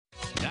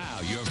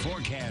your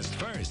forecast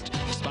first.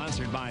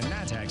 Sponsored by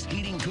Natex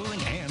Heating, Cooling,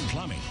 and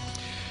Plumbing.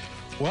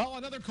 Well,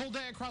 another cold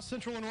day across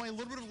central Illinois. A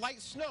little bit of light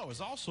snow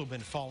has also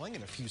been falling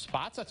in a few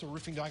spots. That's a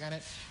roofing dog on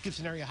it.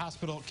 Gibson Area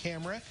Hospital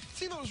camera.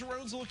 See those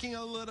roads looking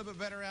a little bit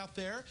better out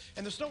there.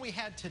 And the snow we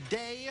had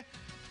today,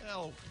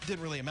 well,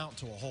 didn't really amount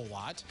to a whole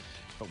lot.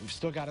 But we've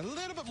still got a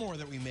little bit more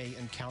that we may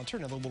encounter.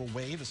 Another little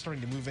wave is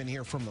starting to move in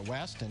here from the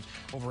west and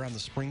over around the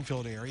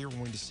Springfield area. We're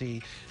going to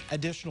see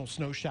additional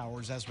snow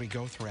showers as we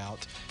go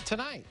throughout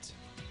tonight.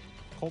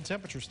 Cold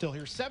temperature still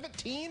here,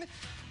 17.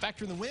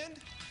 Factor in the wind,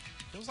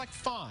 feels like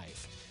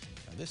 5.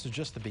 This is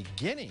just the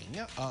beginning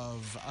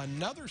of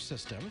another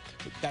system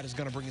that is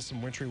going to bring us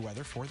some wintry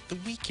weather for the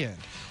weekend.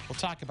 We'll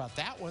talk about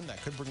that one.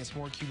 That could bring us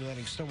more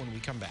accumulating snow when we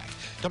come back.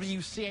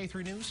 WCIA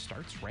 3 News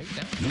starts right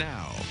now.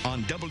 Now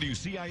on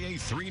WCIA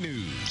 3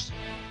 News.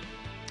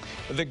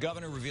 The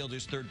governor revealed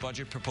his third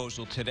budget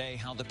proposal today,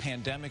 how the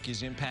pandemic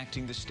is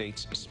impacting the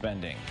state's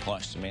spending.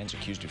 Plus, a man's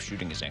accused of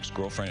shooting his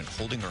ex-girlfriend and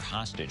holding her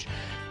hostage,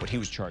 what he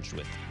was charged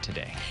with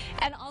today.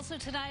 And also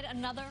tonight,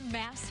 another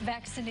mass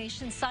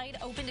vaccination site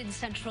opened in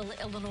central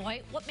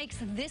Illinois. What makes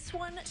this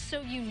one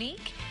so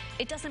unique?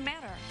 It doesn't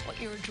matter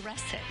what your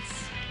address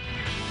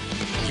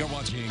is. You're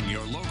watching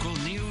your local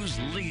news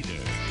leader.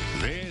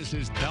 This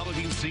is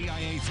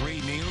WCIA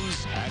 3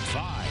 News at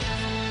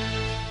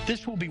 5.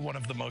 This will be one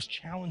of the most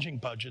challenging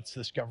budgets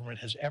this government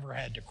has ever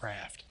had to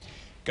craft.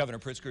 Governor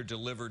Pritzker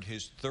delivered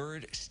his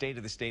third State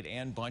of the State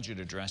and budget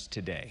address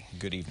today.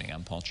 Good evening.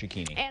 I'm Paul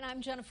Cicchini. And I'm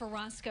Jennifer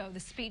Roscoe. The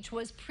speech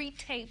was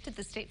pre-taped at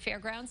the state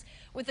fairgrounds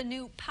with a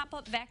new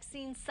pop-up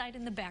vaccine site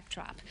in the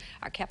backdrop.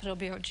 Our Capitol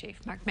Bureau Chief,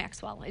 Mark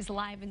Maxwell, is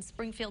live in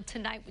Springfield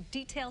tonight with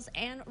details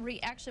and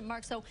reaction.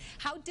 Mark, so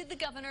how did the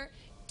governor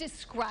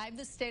describe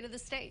the state of the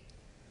state?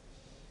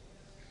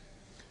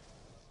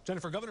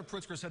 Jennifer, Governor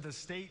Pritzker said the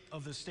state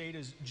of the state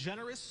is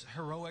generous,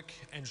 heroic,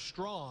 and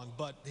strong,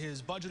 but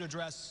his budget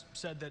address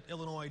said that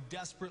Illinois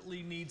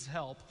desperately needs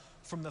help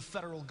from the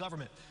federal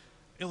government.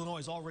 Illinois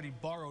has already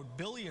borrowed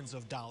billions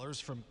of dollars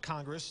from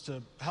Congress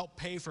to help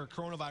pay for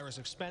coronavirus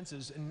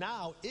expenses, and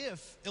now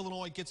if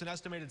Illinois gets an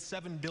estimated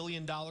 $7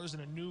 billion in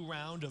a new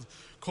round of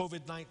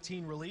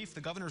COVID-19 relief,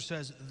 the governor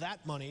says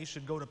that money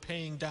should go to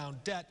paying down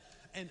debt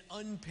and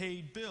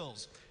unpaid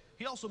bills.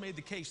 He also made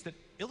the case that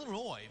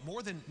Illinois,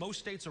 more than most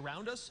states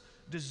around us,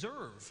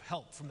 deserve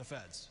help from the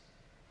feds.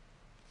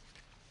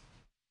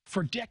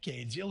 For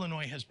decades,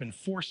 Illinois has been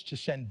forced to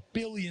send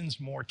billions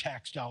more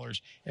tax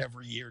dollars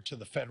every year to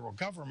the federal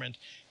government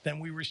than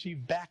we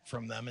receive back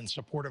from them in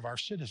support of our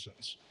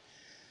citizens.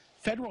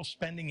 Federal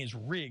spending is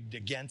rigged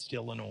against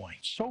Illinois.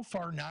 So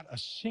far, not a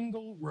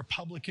single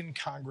Republican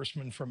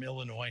congressman from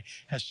Illinois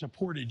has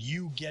supported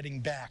you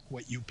getting back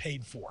what you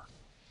paid for.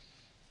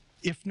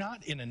 If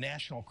not in a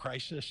national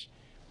crisis,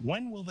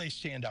 when will they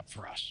stand up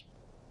for us?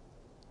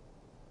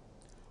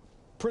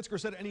 Pritzker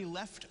said any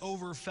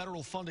leftover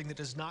federal funding that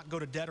does not go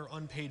to debt or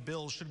unpaid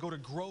bills should go to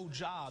grow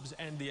jobs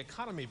and the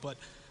economy, but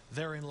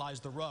therein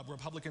lies the rub.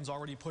 Republicans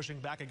already pushing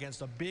back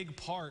against a big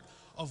part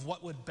of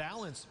what would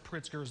balance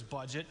Pritzker's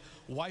budget,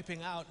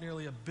 wiping out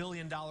nearly $1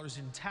 billion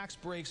in tax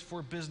breaks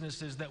for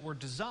businesses that were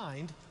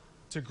designed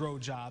to grow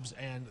jobs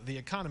and the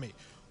economy.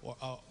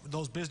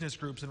 Those business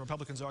groups and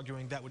Republicans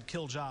arguing that would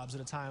kill jobs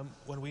at a time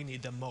when we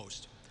need them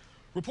most.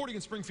 Reporting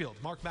in Springfield,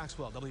 Mark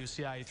Maxwell,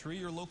 WCIA 3,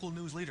 your local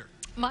news leader.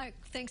 Mark,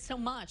 thanks so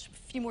much.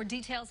 A few more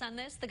details on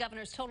this. The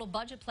governor's total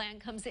budget plan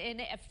comes in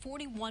at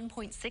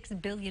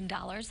 $41.6 billion.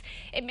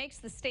 It makes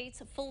the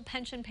state's full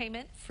pension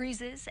payment,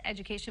 freezes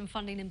education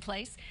funding in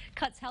place,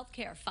 cuts health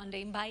care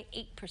funding by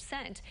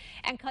 8%,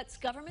 and cuts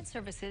government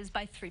services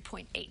by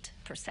 3.8%.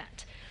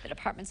 The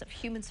Departments of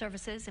Human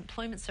Services,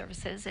 Employment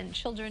Services, and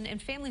Children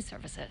and Family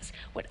Services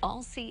would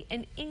all see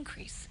an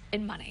increase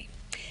in money.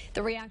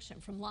 The reaction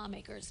from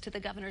lawmakers to the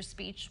governor's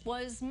speech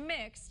was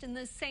mixed, and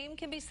the same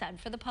can be said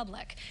for the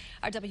public.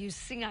 Our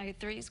WCIA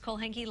 3's Cole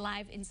Henke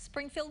live in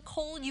Springfield.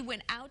 Cole, you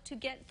went out to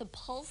get the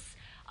pulse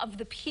of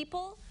the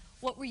people.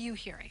 What were you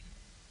hearing?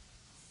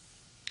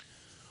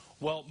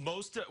 Well,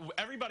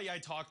 everybody I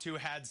talked to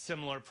had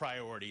similar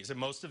priorities, and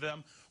most of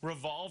them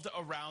revolved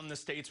around the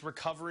state's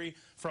recovery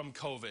from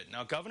COVID.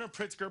 Now, Governor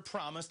Pritzker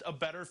promised a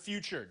better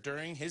future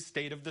during his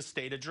State of the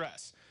State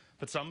address,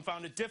 but some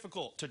found it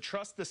difficult to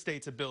trust the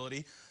state's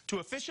ability to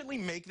efficiently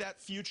make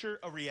that future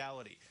a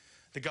reality.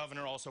 The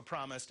governor also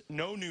promised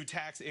no new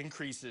tax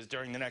increases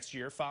during the next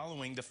year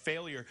following the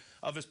failure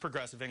of his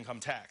progressive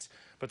income tax.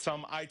 But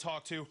some I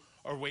talked to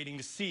are waiting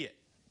to see it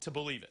to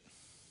believe it.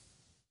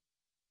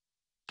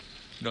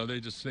 No, they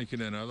just sneak it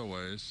in other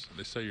ways.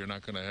 They say you're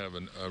not going to have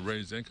a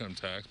raised income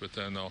tax, but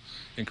then they'll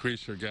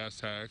increase your gas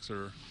tax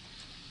or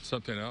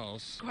something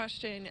else.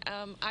 Question.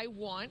 I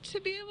want to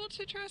be able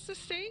to trust the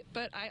state,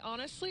 but I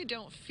honestly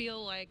don't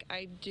feel like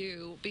I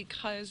do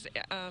because,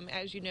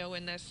 as you know,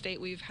 in this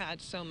state, we've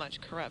had so much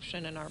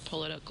corruption in our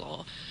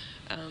political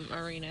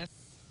arena.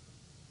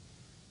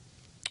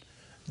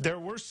 There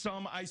were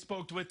some I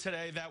spoke with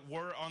today that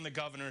were on the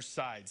governor's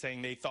side,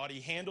 saying they thought he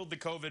handled the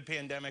COVID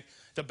pandemic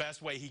the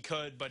best way he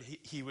could, but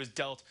he was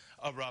dealt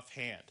a rough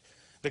hand.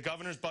 The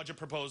governor's budget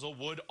proposal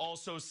would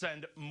also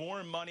send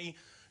more money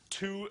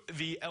to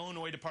the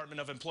Illinois Department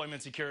of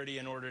Employment Security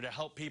in order to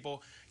help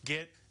people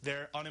get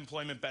their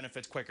unemployment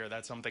benefits quicker.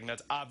 That's something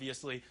that's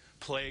obviously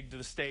plagued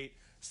the state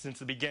since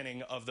the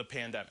beginning of the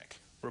pandemic.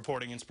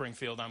 Reporting in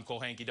Springfield, I'm Cole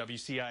Hankey,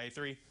 WCIA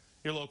 3,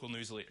 your local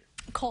news leader.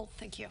 Cole,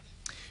 thank you.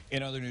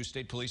 In other news,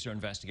 state police are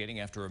investigating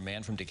after a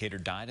man from Decatur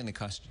died in the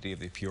custody of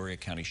the Peoria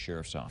County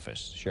Sheriff's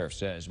Office. Sheriff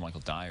says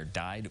Michael Dyer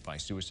died by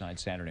suicide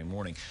Saturday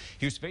morning.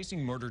 He was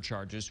facing murder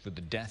charges for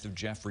the death of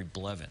Jeffrey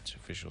Blevins.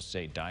 Officials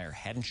say Dyer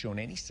hadn't shown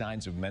any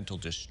signs of mental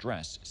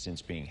distress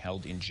since being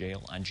held in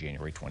jail on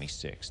January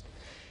 26th.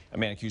 A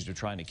man accused of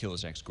trying to kill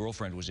his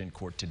ex-girlfriend was in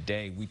court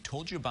today. We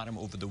told you about him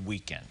over the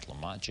weekend.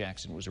 Lamont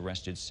Jackson was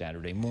arrested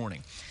Saturday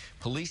morning.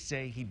 Police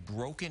say he'd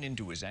broken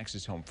into his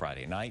ex's home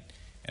Friday night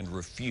and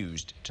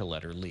refused to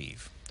let her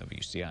leave.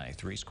 WCIA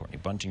 3's Courtney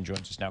Bunting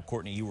joins us now.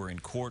 Courtney, you were in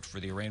court for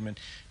the arraignment.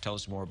 Tell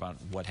us more about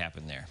what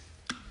happened there.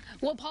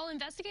 Well, Paul,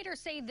 investigators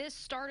say this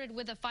started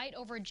with a fight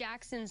over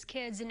Jackson's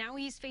kids, and now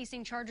he's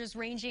facing charges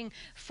ranging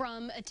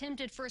from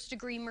attempted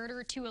first-degree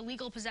murder to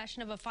illegal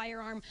possession of a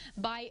firearm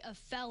by a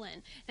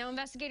felon. Now,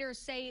 investigators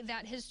say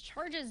that his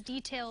charges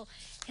detail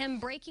him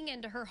breaking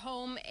into her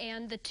home,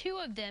 and the two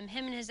of them,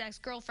 him and his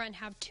ex-girlfriend,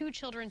 have 2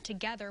 children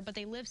together, but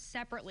they live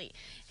separately.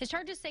 His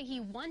charges say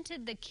he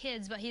wanted the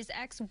kids, but his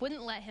ex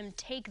wouldn't let him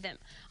take them.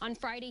 On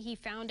Friday, he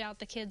found out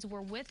the kids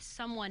were with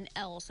someone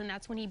else, and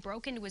that's when he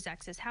broke into his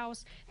ex's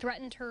house,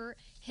 threatened her,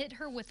 hit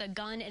her with a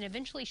gun, and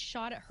eventually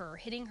shot at her,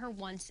 hitting her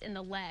once in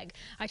the leg.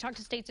 I talked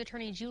to State's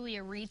Attorney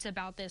Julia Reitz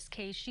about this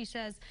case. She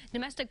says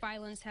domestic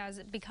violence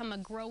has become a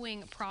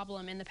growing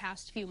problem in the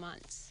past few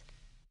months.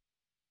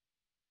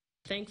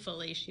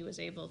 Thankfully, she was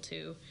able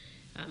to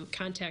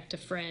contact a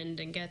friend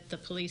and get the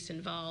police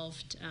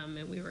involved,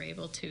 and we were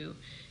able to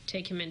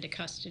take him into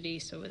custody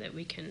so that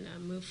we can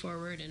move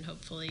forward and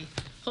hopefully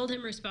hold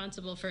him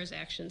responsible for his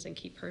actions and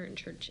keep her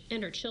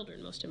and her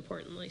children, most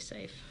importantly,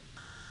 safe.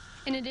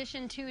 In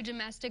addition to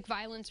domestic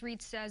violence,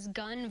 Reitz says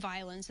gun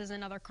violence is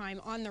another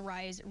crime on the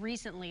rise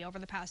recently over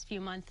the past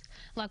few months.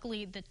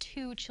 Luckily, the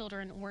 2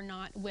 children were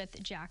not with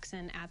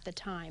Jackson at the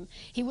time.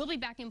 He will be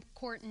back in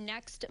court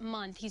next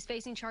month. He's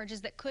facing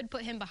charges that could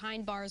put him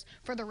behind bars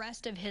for the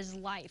rest of his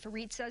life.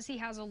 Reitz says he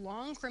has a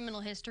long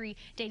criminal history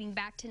dating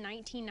back to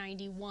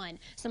 1991.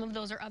 Some of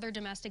those are other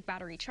domestic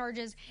battery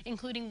charges,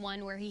 including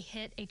one where he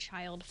hit a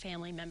child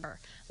family member.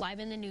 Live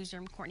in the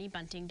newsroom, Courtney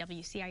Bunting,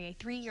 WCIA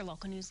 3, your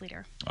local news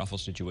leader. Awful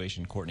situation.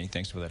 Courtney,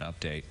 thanks for that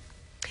update.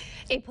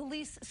 A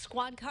police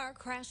squad car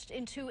crashed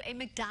into a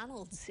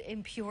McDonald's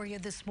in Peoria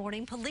this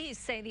morning. Police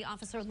say the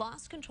officer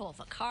lost control of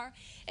a car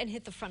and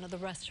hit the front of the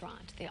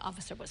restaurant. The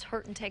officer was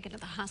hurt and taken to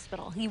the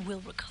hospital. He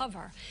will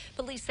recover.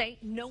 Police say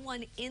no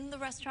one in the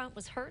restaurant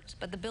was hurt,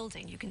 but the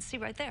building, you can see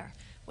right there,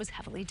 was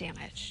heavily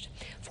damaged.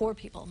 4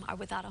 people are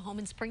without a home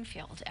in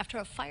Springfield after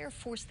a fire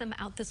forced them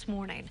out this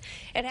morning.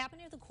 It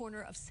happened near the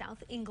corner of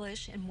South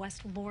English and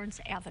West Lawrence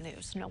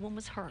Avenues. No one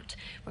was hurt.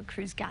 When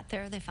crews got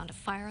there, they found a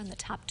fire on the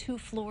top 2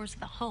 floors of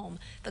the home.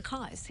 The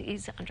cause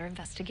is under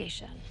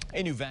investigation.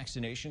 A new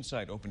vaccination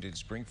site opened in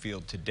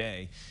Springfield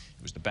today.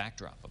 It was the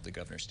backdrop of the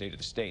governor's state of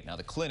the state. Now,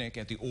 the clinic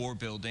at the Orr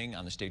building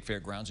on the state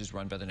fairgrounds is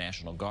run by the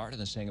National Guard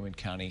and the Sangamon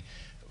County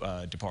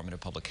Department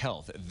of Public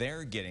Health.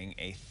 They're getting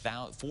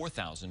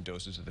 4,000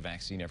 doses of the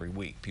vaccine every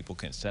week. People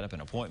can set up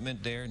an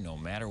appointment there no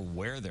matter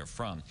where they're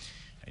from,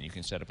 and you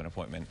can set up an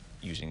appointment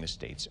using the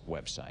state's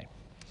website.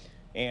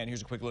 And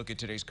here's a quick look at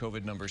today's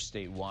COVID numbers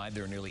statewide.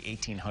 There are nearly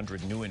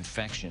 1,800 new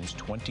infections.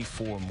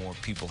 24 more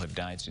people have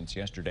died since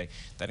yesterday.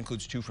 That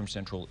includes 2 from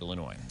central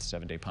Illinois. The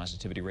 7-day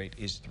positivity rate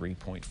is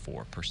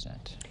 3.4%.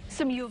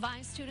 Some U of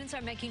I students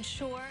are making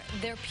sure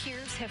their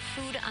peers have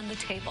food on the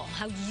table.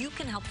 How you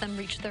can help them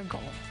reach their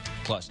goal.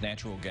 Plus,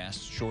 natural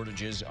gas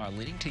shortages are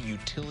leading to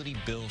utility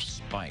bill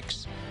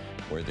spikes,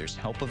 where there's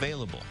help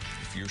available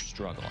if you're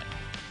struggling.